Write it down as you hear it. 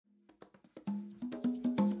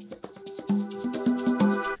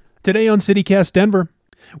Today on CityCast Denver,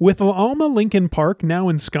 with La Alma Lincoln Park now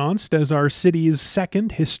ensconced as our city's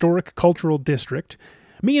second historic cultural district,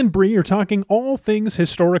 me and Bree are talking all things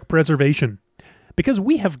historic preservation. Because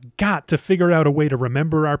we have got to figure out a way to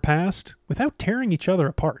remember our past without tearing each other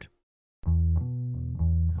apart.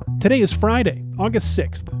 Today is Friday, August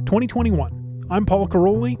 6th, 2021. I'm Paul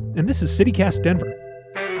Caroli, and this is CityCast Denver.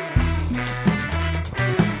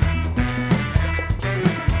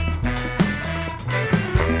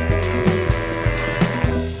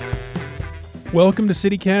 Welcome to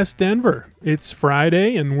CityCast Denver. It's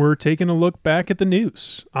Friday, and we're taking a look back at the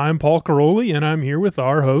news. I'm Paul Caroli, and I'm here with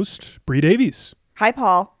our host, Bree Davies. Hi,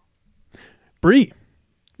 Paul. Bree,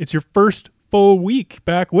 it's your first full week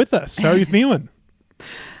back with us. How are you feeling?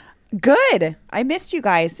 Good. I missed you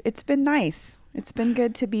guys. It's been nice. It's been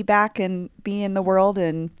good to be back and be in the world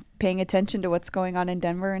and paying attention to what's going on in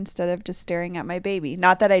Denver instead of just staring at my baby.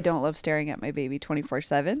 Not that I don't love staring at my baby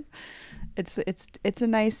 24/7. It's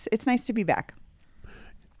nice to be back.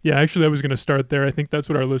 Yeah, actually, I was going to start there. I think that's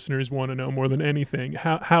what our listeners want to know more than anything.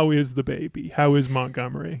 How is the baby? How is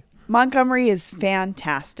Montgomery? Montgomery is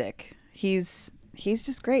fantastic. He's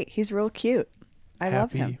just great. He's real cute. I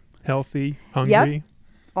love him. Healthy, hungry. Yep.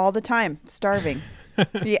 All the time. Starving.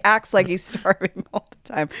 He acts like he's starving all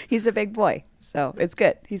the time. He's a big boy. So it's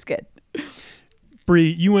good. He's good.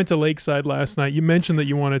 Bree, you went to Lakeside last night. You mentioned that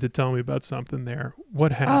you wanted to tell me about something there.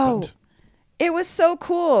 What happened? It was so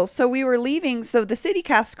cool. So we were leaving. So the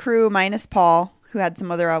CityCast crew, minus Paul, who had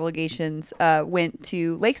some other obligations, went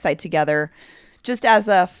to Lakeside together just as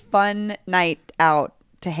a fun night out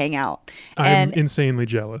to hang out. I'm insanely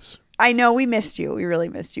jealous. I know we missed you. We really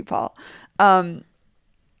missed you, Paul. And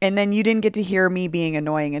then you didn't get to hear me being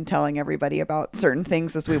annoying and telling everybody about certain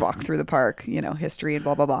things as we walked through the park, history and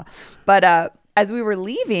blah, blah, blah. But as we were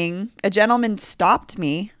leaving, a gentleman stopped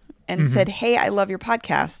me and said, "Hey, I love your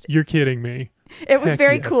podcast." You're kidding me. It was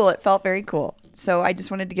very cool. It felt very cool. So I just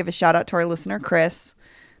wanted to give a shout out to our listener, Chris.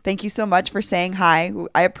 Thank you so much for saying hi.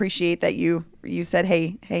 I appreciate that you said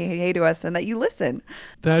hey to us and that you listen.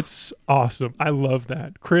 That's awesome. I love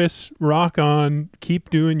that. Chris, rock on. Keep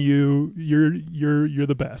doing you. You're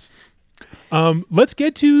the best. Let's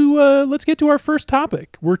get to our first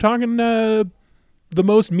topic. We're talking the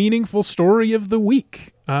most meaningful story of the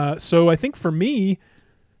week. So I think for me,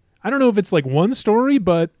 I don't know if it's like one story,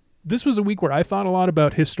 but this was a week where I thought a lot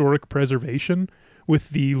about historic preservation with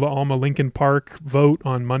the La Alma Lincoln Park vote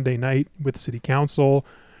on Monday night with City Council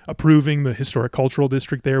approving the historic cultural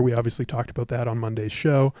district there. We obviously talked about that on Monday's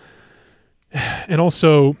show. And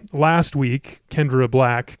also last week,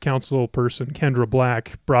 councilperson Kendra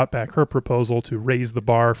Black brought back her proposal to raise the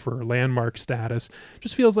bar for landmark status.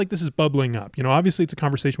 Just feels like this is bubbling up. Obviously it's a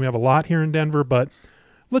conversation we have a lot here in Denver, but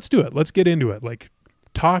let's do it. Let's get into it. Like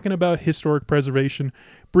talking about historic preservation.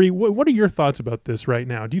 Bree, what are your thoughts about this right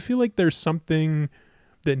now? Do you feel like there's something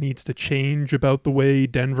that needs to change about the way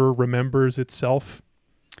Denver remembers itself?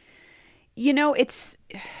 It's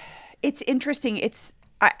interesting.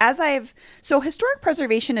 So historic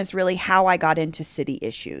preservation is really how I got into city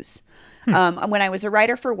issues. When I was a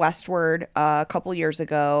writer for Westward a couple years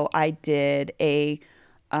ago, I did a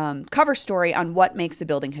cover story on what makes a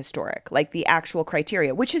building historic, like the actual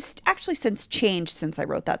criteria, which has actually since changed since I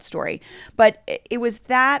wrote that story. But it was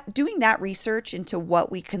doing that research into what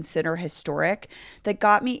we consider historic that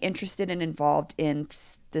got me interested and involved in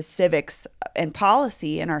the civics and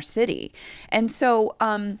policy in our city. And so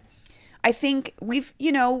I think we've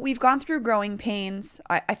gone through growing pains.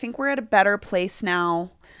 I think we're at a better place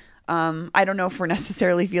now. I don't know if we're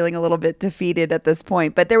necessarily feeling a little bit defeated at this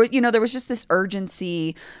point, but there was just this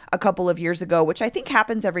urgency a couple of years ago, which I think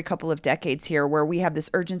happens every couple of decades here, where we have this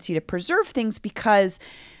urgency to preserve things because,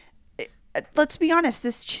 let's be honest,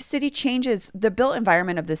 this city changes, the built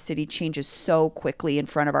environment of this city changes so quickly in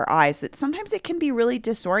front of our eyes that sometimes it can be really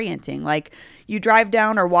disorienting. Like you drive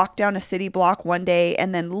down or walk down a city block one day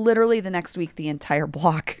and then literally the next week the entire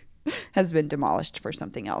block has been demolished for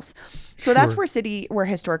something else. So that's where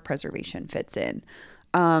historic preservation fits in.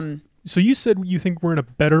 So you said you think we're in a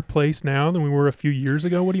better place now than we were a few years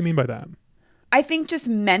ago. What do you mean by that? I think just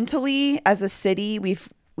mentally as a city,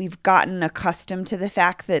 we've gotten accustomed to the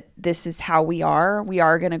fact that this is how we are. We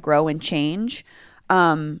are going to grow and change.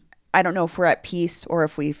 I don't know if we're at peace or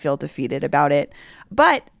if we feel defeated about it.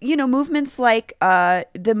 But, movements like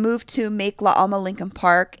the move to make La Alma Lincoln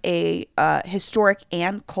Park a historic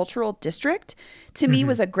and cultural district, to me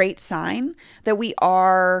was a great sign that we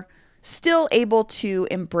are still able to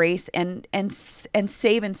embrace and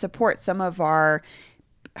save and support some of our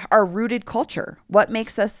rooted culture, what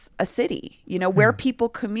makes us a city, where people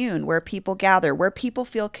commune, where people gather, where people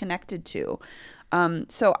feel connected to.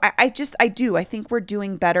 So I think we're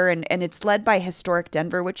doing better, and it's led by Historic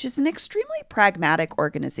Denver, which is an extremely pragmatic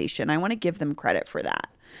organization. I want to give them credit for that.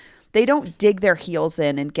 They don't dig their heels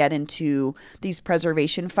in and get into these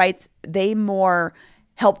preservation fights. They more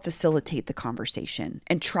help facilitate the conversation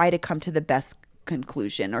and try to come to the best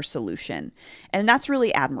conclusion or solution. And that's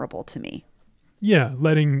really admirable to me. Yeah,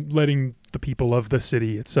 letting the people of the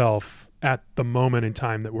city itself at the moment in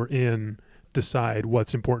time that we're in decide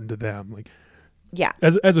what's important to them. Like, yeah,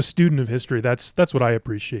 as a student of history, that's what I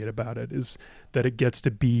appreciate about it, is that it gets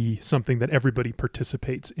to be something that everybody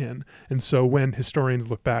participates in. And so when historians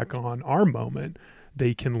look back on our moment,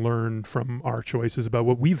 they can learn from our choices about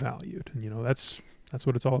what we valued. And that's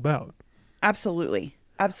what it's all about. Absolutely.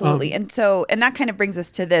 Absolutely. And that kind of brings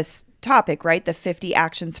us to this topic, right? The 50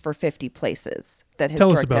 actions for 50 places that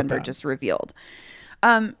Historic Denver just revealed.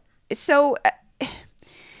 So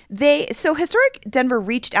Historic Denver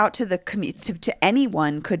reached out to the community, to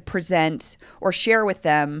anyone could present or share with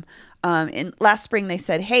them. In last spring, they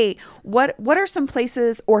said, "Hey, what are some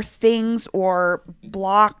places or things or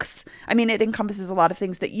blocks?" I mean, it encompasses a lot of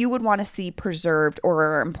things that you would want to see preserved or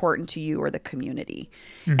are important to you or the community.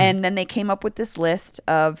 Mm-hmm. And then they came up with this list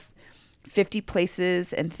of 50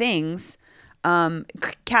 places and things,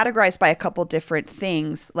 categorized by a couple different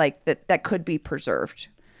things like that could be preserved.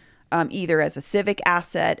 Either as a civic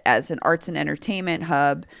asset, as an arts and entertainment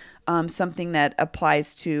hub, something that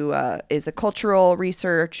applies to is a cultural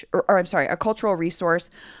research, a cultural resource,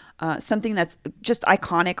 something that's just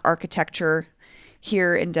iconic architecture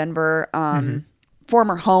here in Denver,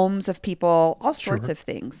 former homes of people, all sorts of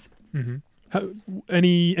things. Mm-hmm.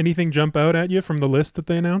 Anything jump out at you from the list that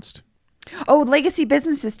they announced? Oh, legacy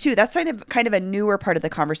businesses too. That's kind of a newer part of the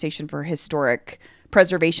conversation for historic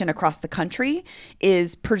preservation across the country,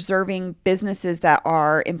 is preserving businesses that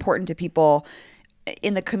are important to people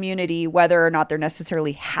in the community, whether or not they're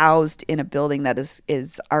necessarily housed in a building that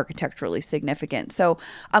is architecturally significant. So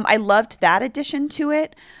I loved that addition to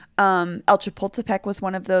it. El Chapultepec was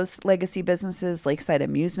one of those legacy businesses, Lakeside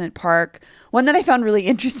Amusement Park. One that I found really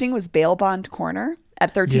interesting was Bail Bond Corner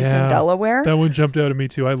at 13th and Delaware. That one jumped out at me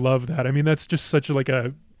too. I love that. I mean, that's just such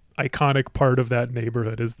a iconic part of that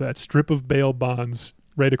neighborhood, is that strip of bail bonds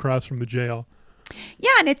right across from the jail.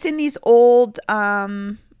 Yeah, and it's in these old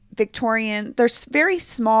Victorian, there's very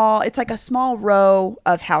small, it's like a small row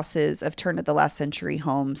of houses of turn of the last century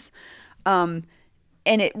homes. And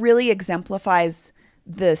it really exemplifies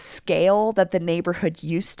the scale that the neighborhood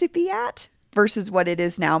used to be at versus what it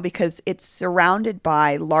is now, because it's surrounded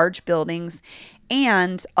by large buildings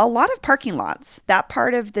and a lot of parking lots. That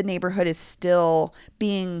part of the neighborhood is still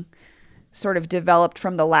being sort of developed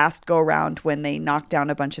from the last go round when they knocked down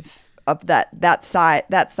a bunch of that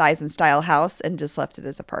size and style house and just left it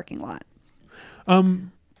as a parking lot.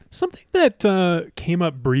 Something that came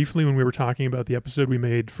up briefly when we were talking about the episode we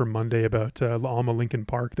made for Monday about La Alma Lincoln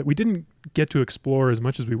Park that we didn't get to explore as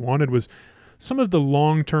much as we wanted was some of the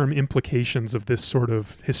long-term implications of this sort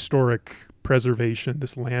of historic preservation,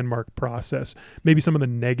 this landmark process, maybe some of the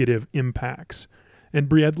negative impacts. And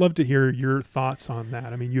Bree, I'd love to hear your thoughts on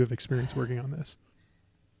that. I mean, you have experience working on this.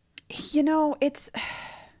 To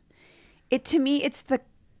me, it's the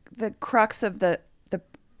crux of the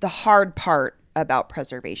hard part about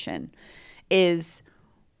preservation is,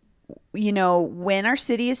 when our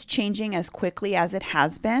city is changing as quickly as it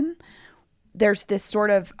has been, there's this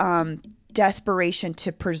sort of desperation to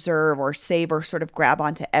preserve or save or sort of grab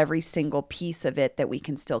onto every single piece of it that we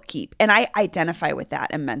can still keep. And I identify with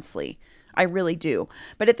that immensely. I really do.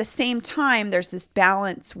 But at the same time, there's this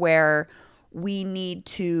balance where we need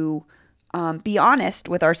to be honest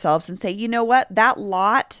with ourselves and say, you know what, that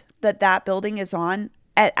lot that building is on,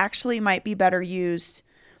 it actually might be better used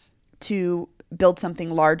to build something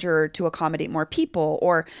larger to accommodate more people.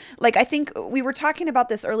 Or I think we were talking about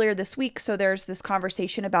this earlier this week. So there's this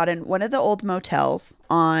conversation about in one of the old motels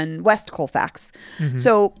on West Colfax. Mm-hmm.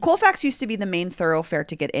 So Colfax used to be the main thoroughfare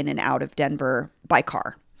to get in and out of Denver by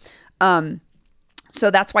car. So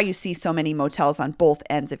that's why you see so many motels on both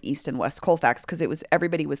ends of East and West Colfax, because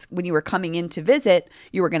when you were coming in to visit,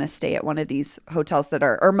 you were going to stay at one of these motels, that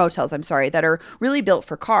are really built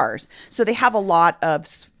for cars. So they have a lot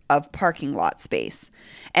of parking lot space.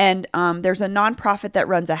 And there's a nonprofit that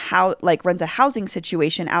runs a housing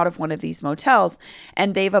situation out of one of these motels,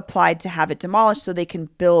 and they've applied to have it demolished so they can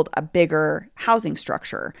build a bigger housing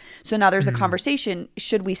structure. So now there's a conversation,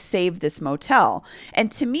 should we save this motel?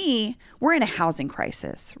 And to me, we're in a housing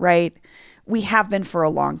crisis, right? We have been for a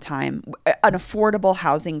long time, an affordable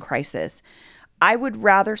housing crisis. I would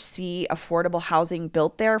rather see affordable housing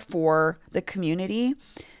built there for the community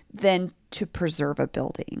than to preserve a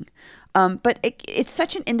building. But it's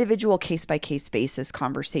such an individual case by case basis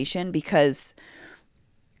conversation because,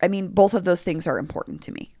 I mean, both of those things are important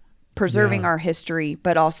to me. Preserving our history,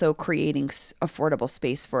 but also creating affordable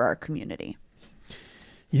space for our community.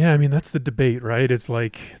 Yeah, I mean, that's the debate, right? It's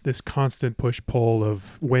like this constant push-pull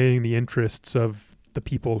of weighing the interests of the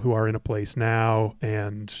people who are in a place now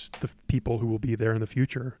and the people who will be there in the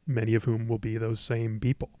future, many of whom will be those same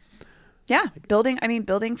people. Yeah, building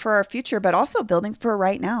for our future, but also building for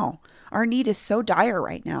right now. Our need is so dire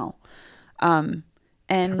right now. And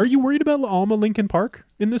are you worried about La Alma Lincoln Park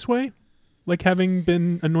in this way? Like having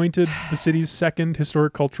been anointed the city's second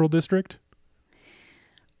historic cultural district?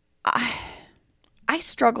 I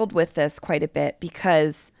struggled with this quite a bit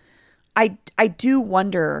because I do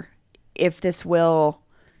wonder if this will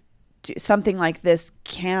something like this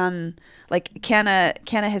can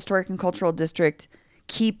a historic and cultural district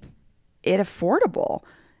keep it affordable?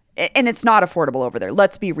 And it's not affordable over there.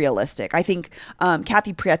 Let's be realistic. I think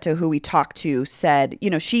Kathy Prieto, who we talked to, said,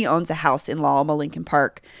 she owns a house in La Alma Lincoln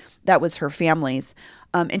Park that was her family's,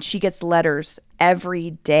 and she gets letters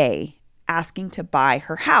every day asking to buy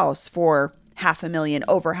her house for $500,000,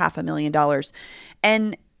 over $500,000.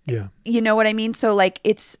 And you know what I mean? So like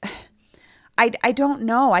I don't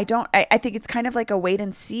know. I think it's kind of like a wait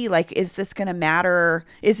and see. Like, is this going to matter?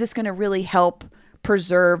 Is this going to really help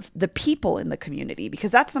preserve the people in the community?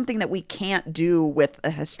 Because that's something that we can't do with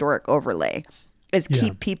a historic overlay, is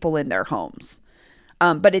keep people in their homes.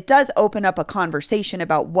 But it does open up a conversation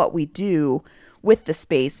about what we do with the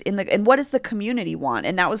space and what does the community want?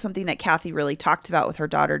 And that was something that Kathy really talked about with her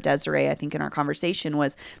daughter Desiree, I think, in our conversation,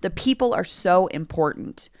 was the people are so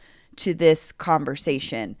important to this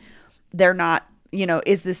conversation. They're not,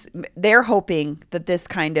 they're hoping that this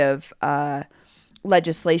kind of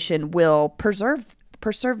legislation will preserve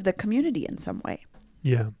the community in some way.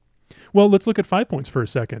 Yeah. Well, let's look at 5 Points for a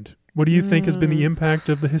second. What do you think has been the impact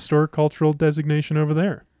of the historic cultural designation over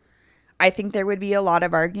there? I think there would be a lot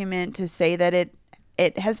of argument to say that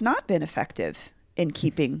it has not been effective in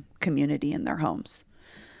keeping community in their homes.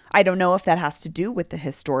 I don't know if that has to do with the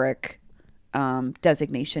historic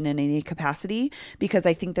designation in any capacity, because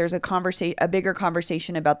I think there's a bigger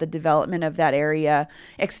conversation about the development of that area,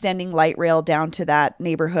 extending light rail down to that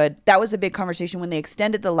neighborhood. That was a big conversation when they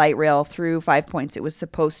extended the light rail through 5 Points. It was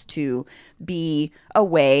supposed to be a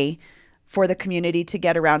way for the community to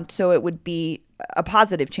get around, so it would be a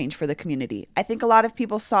positive change for the community. I think a lot of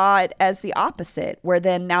people saw it as the opposite, where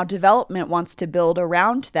then now development wants to build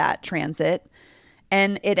around that transit,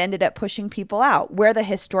 and it ended up pushing people out. Where the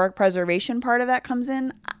historic preservation part of that comes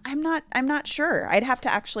in, I'm not sure. I'd have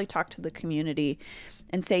to actually talk to the community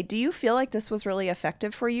and say, do you feel like this was really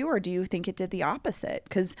effective for you, or do you think it did the opposite?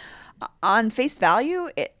 Because on face value,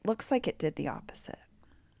 it looks like it did the opposite.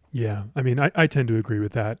 Yeah, I mean, I tend to agree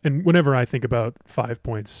with that. And whenever I think about 5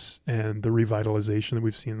 Points and the revitalization that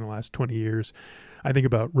we've seen in the last 20 years, I think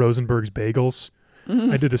about Rosenberg's Bagels.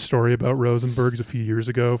 I did a story about Rosenberg's a few years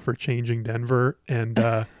ago for Changing Denver, and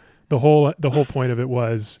the whole point of it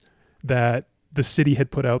was that the city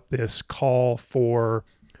had put out this call for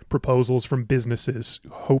proposals from businesses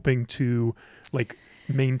hoping to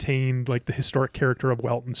maintain the historic character of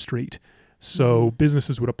Welton Street. So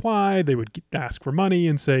businesses would apply, they would ask for money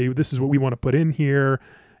and say, this is what we want to put in here,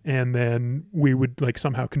 and then we would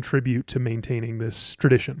somehow contribute to maintaining this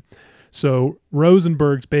tradition. So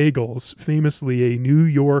Rosenberg's Bagels, famously a New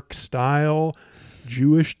York-style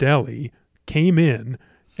Jewish deli, came in,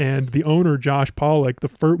 and the owner, Josh Pollack,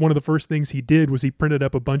 one of the first things he did was he printed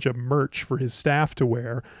up a bunch of merch for his staff to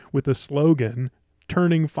wear with the slogan,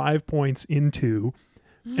 turning 5 Points into,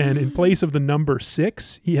 and in place of the number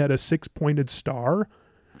 6, he had a 6-pointed star.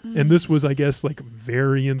 And this was, I guess,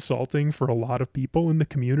 very insulting for a lot of people in the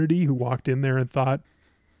community who walked in there and thought,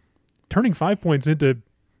 turning 5 Points into...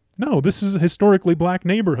 No, this is a historically black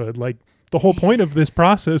neighborhood. The whole point of this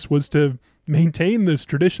process was to maintain this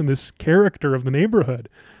tradition, this character of the neighborhood.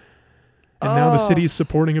 And now the city is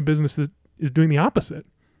supporting a business that is doing the opposite.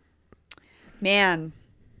 Man,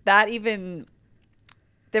 the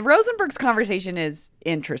Rosenberg's conversation is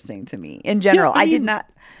interesting to me in general. Yeah, I did not...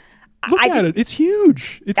 Look at it. It's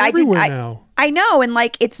huge. It's everywhere now. I know. And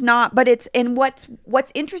it's not, but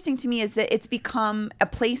what's interesting to me is that it's become a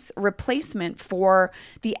replacement for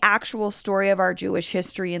the actual story of our Jewish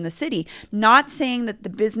history in the city. Not saying that the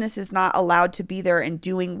business is not allowed to be there and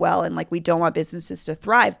doing well, and we don't want businesses to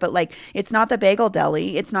thrive, but it's not the Bagel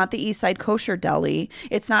Deli. It's not the East Side Kosher Deli.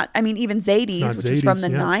 It's not, even Zadie's, which is from the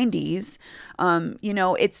 90s.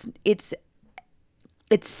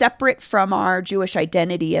 It's separate from our Jewish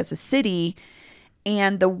identity as a city,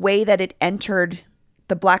 and the way that it entered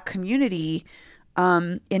the black community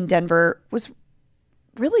in Denver was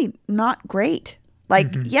really not great.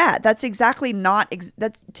 Like, yeah, that's exactly not,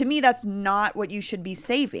 that's to me, that's not what you should be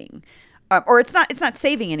saving. Or it's not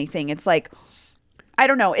saving anything. It's like, I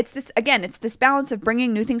don't know. It's this, again, it's this balance of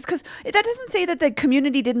bringing new things. Because that doesn't say that the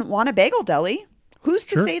community didn't want a bagel deli. Who's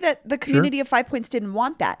to say that the community of 5 Points didn't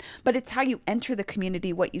want that? But it's how you enter the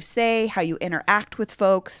community, what you say, how you interact with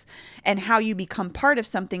folks, and how you become part of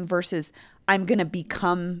something versus I'm going to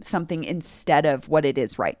become something instead of what it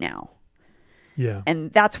is right now. Yeah.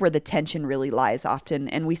 And that's where the tension really lies often.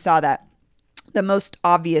 And we saw that the most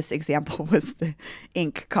obvious example was the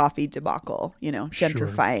Inc. coffee debacle,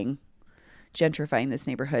 gentrifying this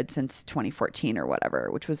neighborhood since 2014 or whatever,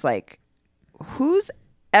 which was like, who's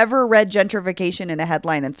ever read gentrification in a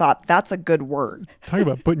headline and thought that's a good word? Talk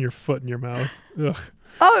about putting your foot in your mouth. Ugh.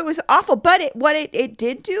 Oh, it was awful. But what it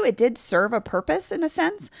did do, it did serve a purpose in a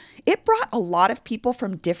sense. It brought a lot of people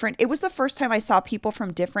from it was the first time I saw people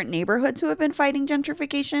from different neighborhoods who have been fighting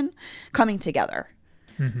gentrification coming together.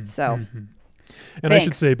 So, And thanks. I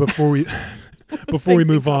should say before we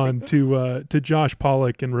move on to Josh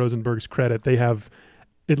Pollock and Rosenberg's credit, they have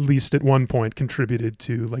at least at one point contributed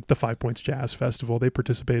to like the 5 Points Jazz Festival. They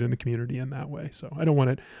participate in the community in that way. So I don't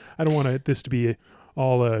want this to be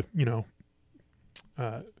all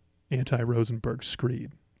anti-Rosenberg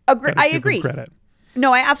screed. I agree. Credit.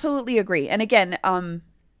 No, I absolutely agree. And again,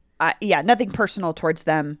 nothing personal towards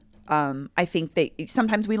them. I think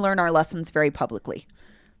sometimes we learn our lessons very publicly.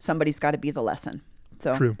 Somebody's got to be the lesson.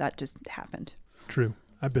 So True. That just happened. True.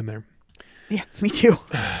 I've been there. Yeah, me too.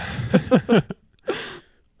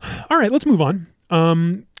 All right, let's move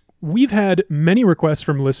on. We've had many requests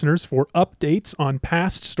from listeners for updates on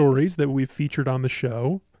past stories that we've featured on the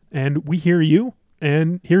show, and we hear you.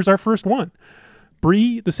 And here's our first one.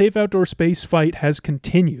 Bree, the Safe Outdoor Space fight has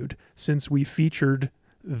continued since we featured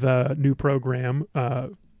the new program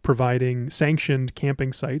providing sanctioned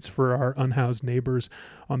camping sites for our unhoused neighbors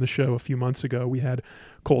on the show a few months ago. We had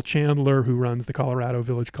Cole Chandler, who runs the Colorado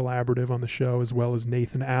Village Collaborative, on the show, as well as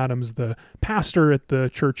Nathan Adams, the pastor at the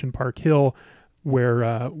church in Park Hill, where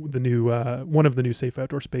one of the new Safe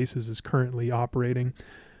Outdoor Spaces is currently operating,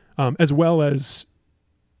 as well as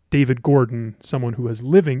David Gordon, someone who is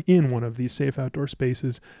living in one of these Safe Outdoor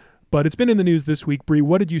Spaces. But it's been in the news this week. Bree,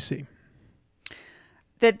 what did you see?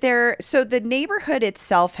 So the neighborhood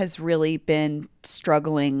itself has really been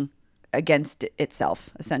struggling against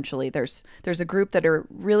itself. Essentially, there's a group that are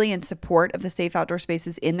really in support of the Safe Outdoor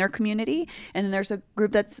Spaces in their community, and then there's a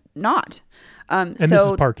group that's not. And this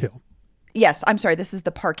is Park Hill. Yes, I'm sorry. This is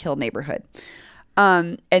the Park Hill neighborhood.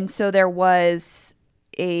 And so there was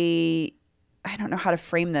I don't know how to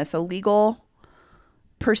frame this, a legal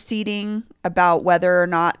proceeding about whether or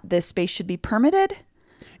not this space should be permitted.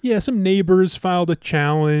 Yeah, some neighbors filed a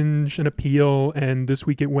challenge, an appeal, and this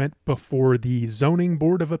week it went before the Zoning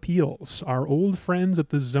Board of Appeals, our old friends at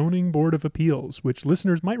the Zoning Board of Appeals, which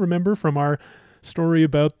listeners might remember from our story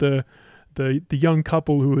about the young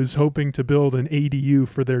couple who was hoping to build an ADU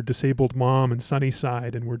for their disabled mom in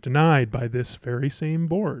Sunnyside and were denied by this very same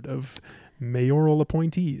board of mayoral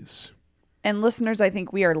appointees. And listeners, I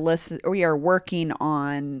think we are working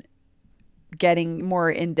on getting more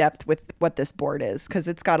in depth with what this board is, because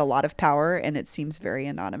it's got a lot of power and it seems very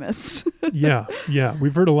anonymous. Yeah.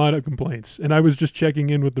 We've heard a lot of complaints. And I was just checking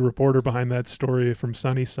in with the reporter behind that story from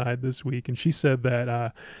Sunnyside this week. And she said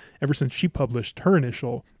that ever since she published her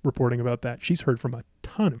initial reporting about that, she's heard from a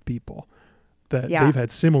ton of people that they've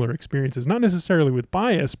had similar experiences, not necessarily with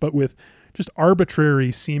bias, but with just arbitrary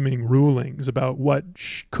seeming rulings about what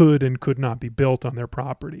could and could not be built on their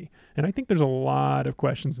property. And I think there's a lot of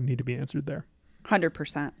questions that need to be answered there.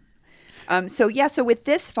 100%. So with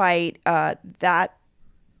this fight, that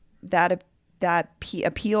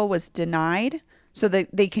appeal was denied so that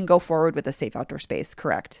they can go forward with a Safe Outdoor Space,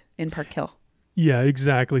 correct, in Park Hill. Yeah,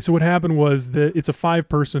 exactly. So what happened was that it's a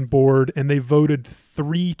 5-person board and they voted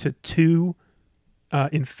 3-2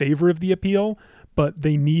 in favor of the appeal, but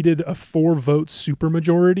they needed a 4-vote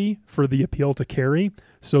supermajority for the appeal to carry.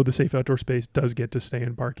 So the Safe Outdoor Space does get to stay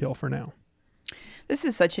in Park Hill for now. This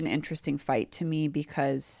is such an interesting fight to me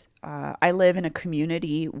because I live in a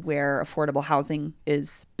community where affordable housing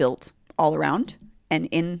is built all around and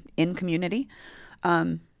in community.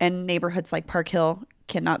 And neighborhoods like Park Hill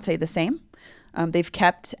cannot say the same. They've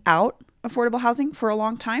kept out affordable housing for a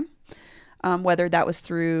long time, whether that was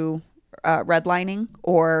through redlining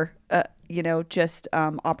or just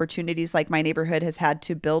opportunities like my neighborhood has had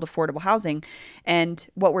to build affordable housing. And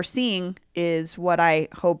what we're seeing is what I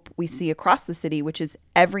hope we see across the city, which is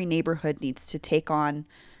every neighborhood needs to take on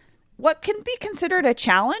what can be considered a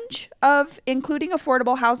challenge of including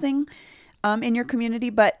affordable housing in your community,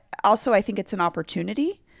 but also I think it's an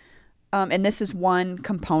opportunity. And this is one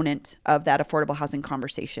component of that affordable housing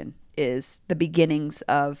conversation, is the beginnings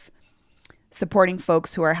of supporting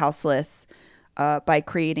folks who are houseless by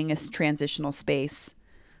creating a transitional space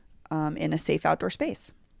in a safe outdoor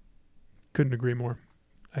space. Couldn't agree more.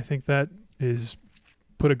 I think that is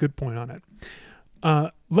put a good point on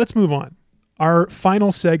it. Let's move on. Our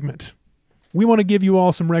final segment. We want to give you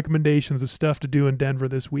all some recommendations of stuff to do in Denver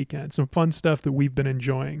this weekend. Some fun stuff that we've been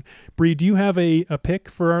enjoying. Bree, do you have a pick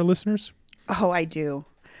for our listeners? Oh, I do.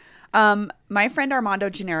 My friend Armando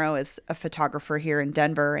Gennaro is a photographer here in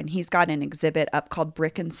Denver, and he's got an exhibit up called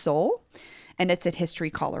Brick and Soul, and it's at History,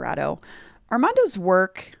 Colorado. Armando's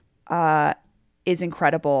work is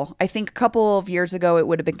incredible. I think a couple of years ago it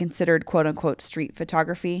would have been considered quote unquote street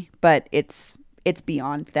photography, but it's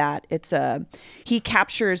beyond that. He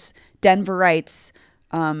captures Denverites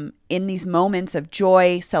in these moments of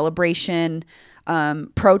joy, celebration,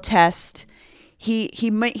 protest. He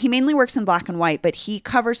mainly works in black and white, but he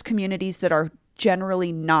covers communities that are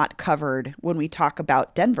generally not covered when we talk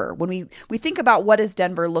about Denver. When we think about what does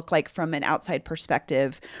Denver look like from an outside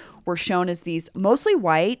perspective, we're shown as these mostly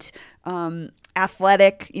white,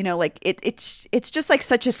 athletic, like it's just like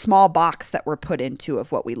such a small box that we're put into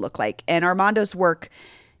of what we look like. And Armando's work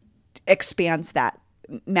expands that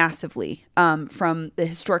massively, from the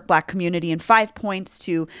historic Black community in 5 points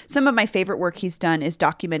to some of my favorite work he's done is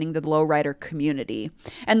documenting the lowrider community.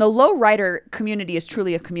 And the lowrider community is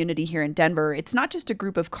truly a community here in Denver. It's not just a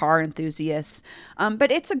group of car enthusiasts,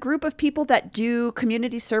 but it's a group of people that do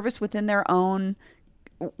community service within their own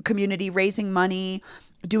community, raising money,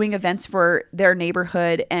 doing events for their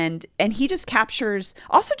neighborhood. And he just captures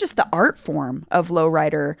also just the art form of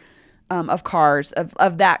lowrider, of cars,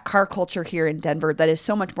 of that car culture here in Denver that is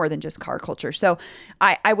so much more than just car culture. So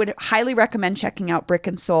I would highly recommend checking out Brick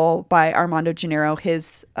and Soul by Armando Gennaro,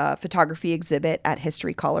 his photography exhibit at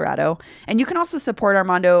History, Colorado. And you can also support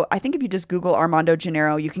Armando. I think if you just Google Armando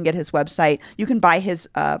Gennaro, you can get his website. You can buy his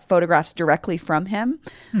photographs directly from him,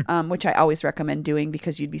 which I always recommend doing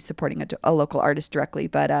because you'd be supporting a local artist directly.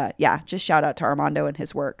 But just shout out to Armando and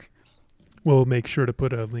his work. We'll make sure to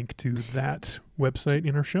put a link to that website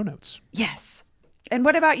in our show notes. Yes. And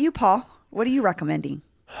what about you, Paul? What are you recommending?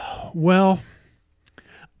 Well,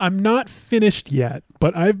 I'm not finished yet,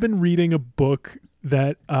 but I've been reading a book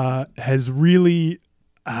that has really,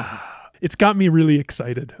 it's got me really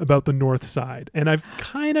excited about the North Side. And I've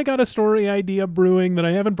kind of got a story idea brewing that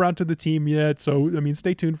I haven't brought to the team yet. So,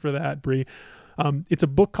 stay tuned for that, Bree. It's a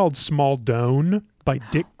book called Small Doan by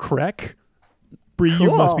Dick Kreck. Bree, Cool.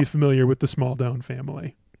 You must be familiar with the Small Doan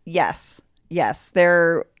family. Yes.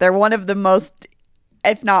 They're one of the most,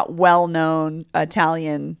 if not well-known,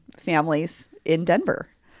 Italian families in Denver.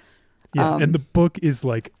 Yeah, and the book is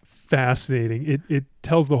like fascinating. It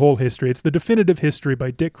tells the whole history. It's The Definitive History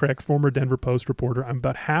by Dick Kreck, former Denver Post reporter. I'm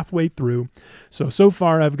about halfway through. So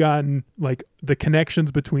far I've gotten like the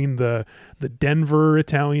connections between the Denver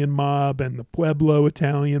Italian mob and the Pueblo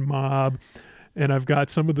Italian mob. And I've got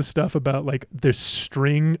some of the stuff about like this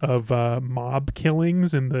string of mob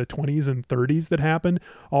killings in the 20s and 30s that happened,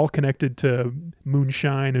 all connected to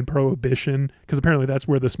moonshine and prohibition, because apparently that's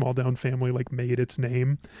where the Small Doan family like made its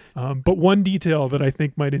name. But one detail that I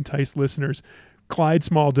think might entice listeners, Clyde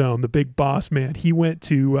Small Doan, the big boss man, he went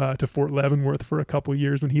to Fort Leavenworth for a couple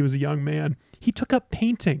years when he was a young man. He took up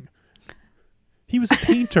painting. He was a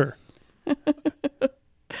painter.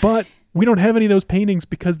 But we don't have any of those paintings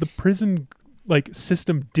because the prison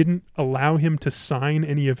system didn't allow him to sign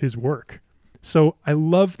any of his work. So I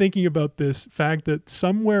love thinking about this fact that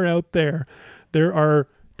somewhere out there are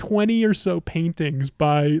 20 or so paintings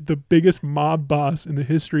by the biggest mob boss in the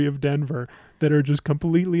history of Denver that are just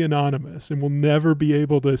completely anonymous and we'll never be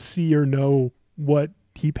able to see or know what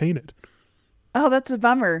he painted. Oh, that's a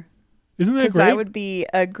bummer. Isn't that great? That would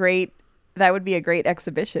be a great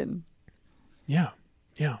exhibition. Yeah.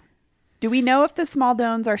 Do we know if the Small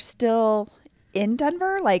Doans are still in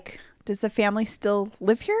Denver? Like, does the family still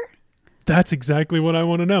live here? That's exactly what I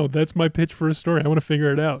want to know. That's my pitch for a story. I want to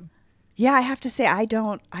figure it out. Yeah, I have to say I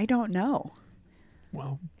don't know.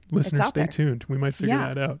 Well, listeners, stay tuned. We might figure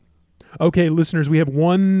that out. Okay, listeners, we have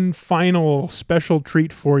one final special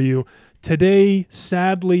treat for you. Today,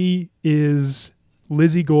 sadly, is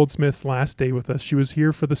Lizzie Goldsmith's last day with us. She was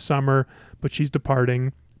here for the summer, but she's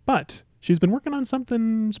departing. But she's been working on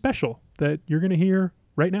something special that you're going to hear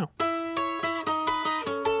right now.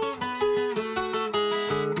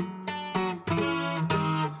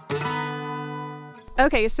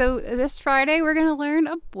 Okay, so this Friday we're going to learn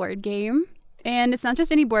a board game. And it's not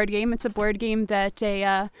just any board game. It's a board game that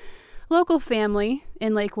a local family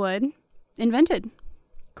in Lakewood invented.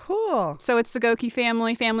 Cool. So it's the Goki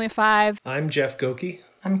family of 5. I'm Jeff Goki.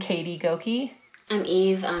 I'm Katie Goki. I'm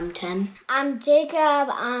Eve. I'm 10. I'm Jacob.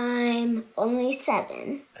 I'm only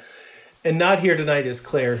 7. And not here tonight is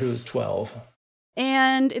Claire, who's 12.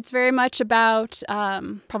 And it's very much about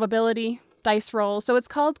probability, dice rolls. So it's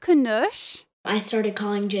called Canoosh. I started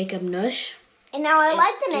calling Jacob Noosh. And now I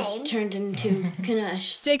like the Just name. turned into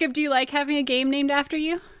Canoosh. Jacob, do you like having a game named after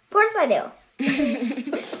you? Of course I do.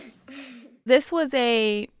 This was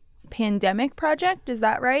a pandemic project, is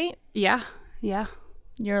that right? Yeah.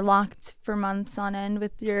 You're locked for months on end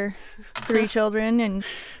with your 3 children, and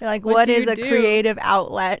you're like, What what do is you a do? creative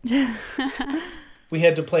outlet? We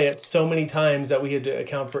had to play it so many times that we had to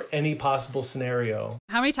account for any possible scenario.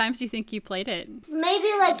 How many times do you think you played it? Maybe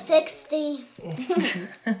like 60.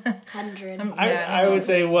 100. I would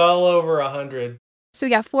say well over 100. So we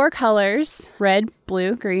got 4 colors: red,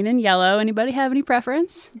 blue, green, and yellow. Anybody have any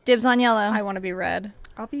preference? Dibs on yellow. I want to be red.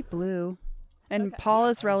 I'll be blue. And Paul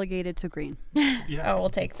is relegated to green. Oh, we'll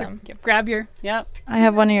take them. Grab your, yep. I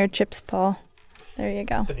have one of your chips, Paul. There you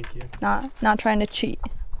go. Thank you. Not trying to cheat.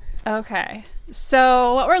 Okay.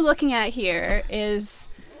 So what we're looking at here is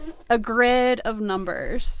a grid of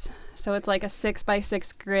numbers. So it's like a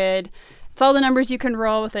 6x6 grid. It's all the numbers you can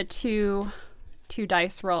roll with a two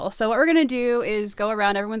dice roll. So what we're going to do is go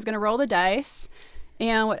around. Everyone's going to roll the dice.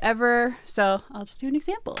 And whatever, so I'll just do an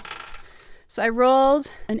example. So I rolled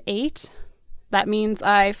an 8. That means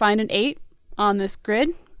I find an 8 on this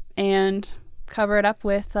grid and cover it up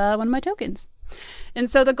with one of my tokens. And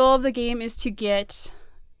so the goal of the game is to get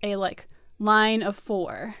a line of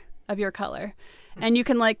 4 of your color. And you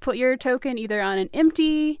can put your token either on an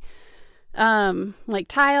empty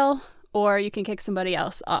tile, or you can kick somebody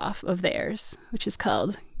else off of theirs, which is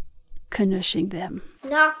called Canooshing them.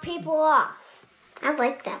 Knock people off. I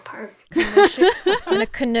like that part. I'm going to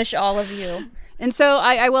Canoosh all of you. And so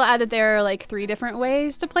I will add that there are 3 different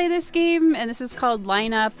ways to play this game, and this is called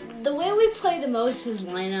lineup. The way we play the most is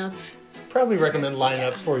lineup. Probably recommend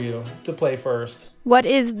lineup for you to play first. What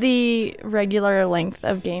is the regular length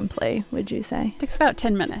of gameplay, would you say? It takes about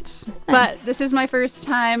 10 minutes. But this is my first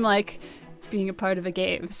time being a part of a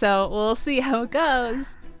game, so we'll see how it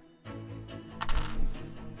goes.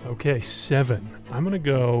 Okay, 7. I'm going to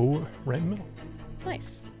go right in the middle.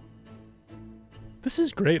 Nice. This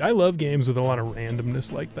is great. I love games with a lot of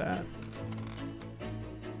randomness like that.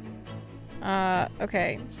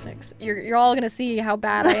 Okay, 6. You're all gonna see how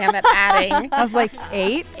bad I am at adding. I was like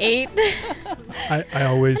 8. 8. I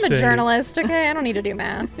always I'm a say journalist, okay? I don't need to do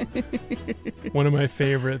math. one of my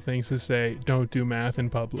favorite things to say, don't do math in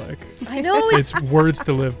public. I know It's words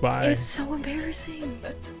to live by. it's so embarrassing.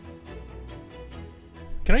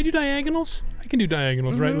 Can I do diagonals? I can do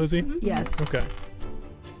diagonals, right, Lizzie? Yes. Okay.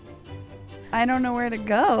 I don't know where to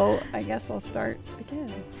go. I guess I'll start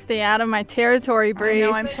again. Stay out of my territory, Bree.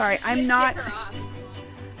 No, I'm sorry. I'm not.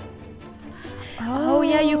 Oh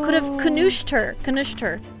yeah, you could have Canooshed her.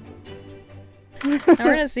 Now we're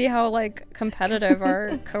gonna see how competitive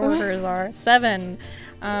our coworkers are. 7.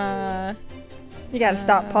 You gotta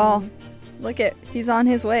stop Paul. Look he's on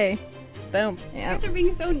his way. Boom. Yeah. are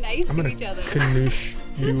being so nice I'm going to canoosh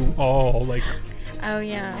you all Oh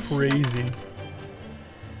yeah. crazy.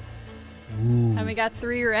 Ooh. And we got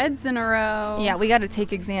 3 reds in a row. Yeah, we gotta take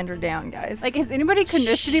Xander down, guys. Has anybody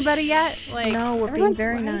canooshed anybody yet? No, we're being everyone's-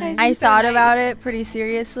 very why are you nice. guys I being so thought nice? about it pretty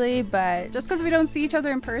seriously, but Just because we don't see each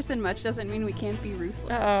other in person much doesn't mean we can't be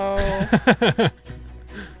ruthless. Oh.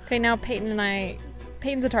 Okay, now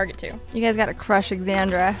Peyton's a target too. you guys gotta crush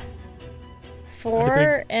Xandra.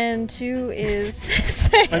 4 and 2 is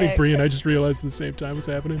 6. I think Bree and I just realized at the same time what's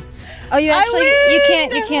happening. Oh, you I actually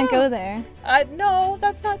win! you can't go there. No,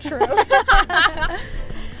 that's not true. I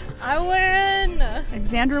win.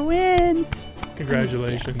 Alexandra wins.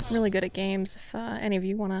 Congratulations. I'm really good at games. If any of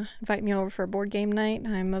you want to invite me over for a board game night,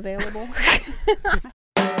 I'm available.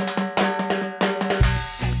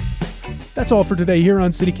 That's all for today here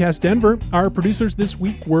on CityCast Denver. Our producers this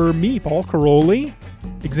week were me, Paul Caroli,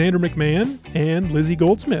 Xander McMahon, and Lizzie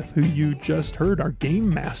Goldsmith, who you just heard, our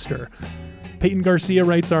game master. Peyton Garcia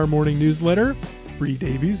writes our morning newsletter. Bree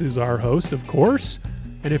Davies is our host, of course.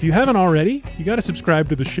 And if you haven't already, you got to subscribe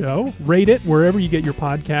to the show. Rate it wherever you get your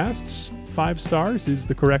podcasts. 5 stars is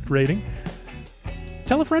the correct rating.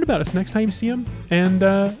 Tell a friend about us next time you see them.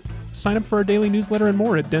 And sign up for our daily newsletter and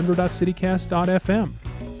more at denver.citycast.fm.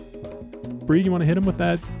 Bree, you want to hit him with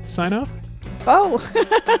that sign off? Oh.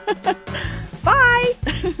 Bye.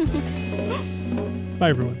 Bye,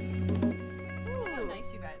 everyone. How nice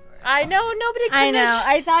you guys were. I know, nobody I know. finished.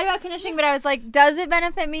 I thought about conditioning, but I was like, does it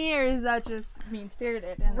benefit me or is that just mean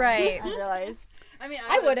spirited? Right. I realized. I mean,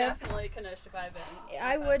 I I would would've. have definitely Canoosh if I'd been.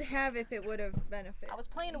 I would have if it would have benefited. I was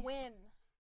playing to win.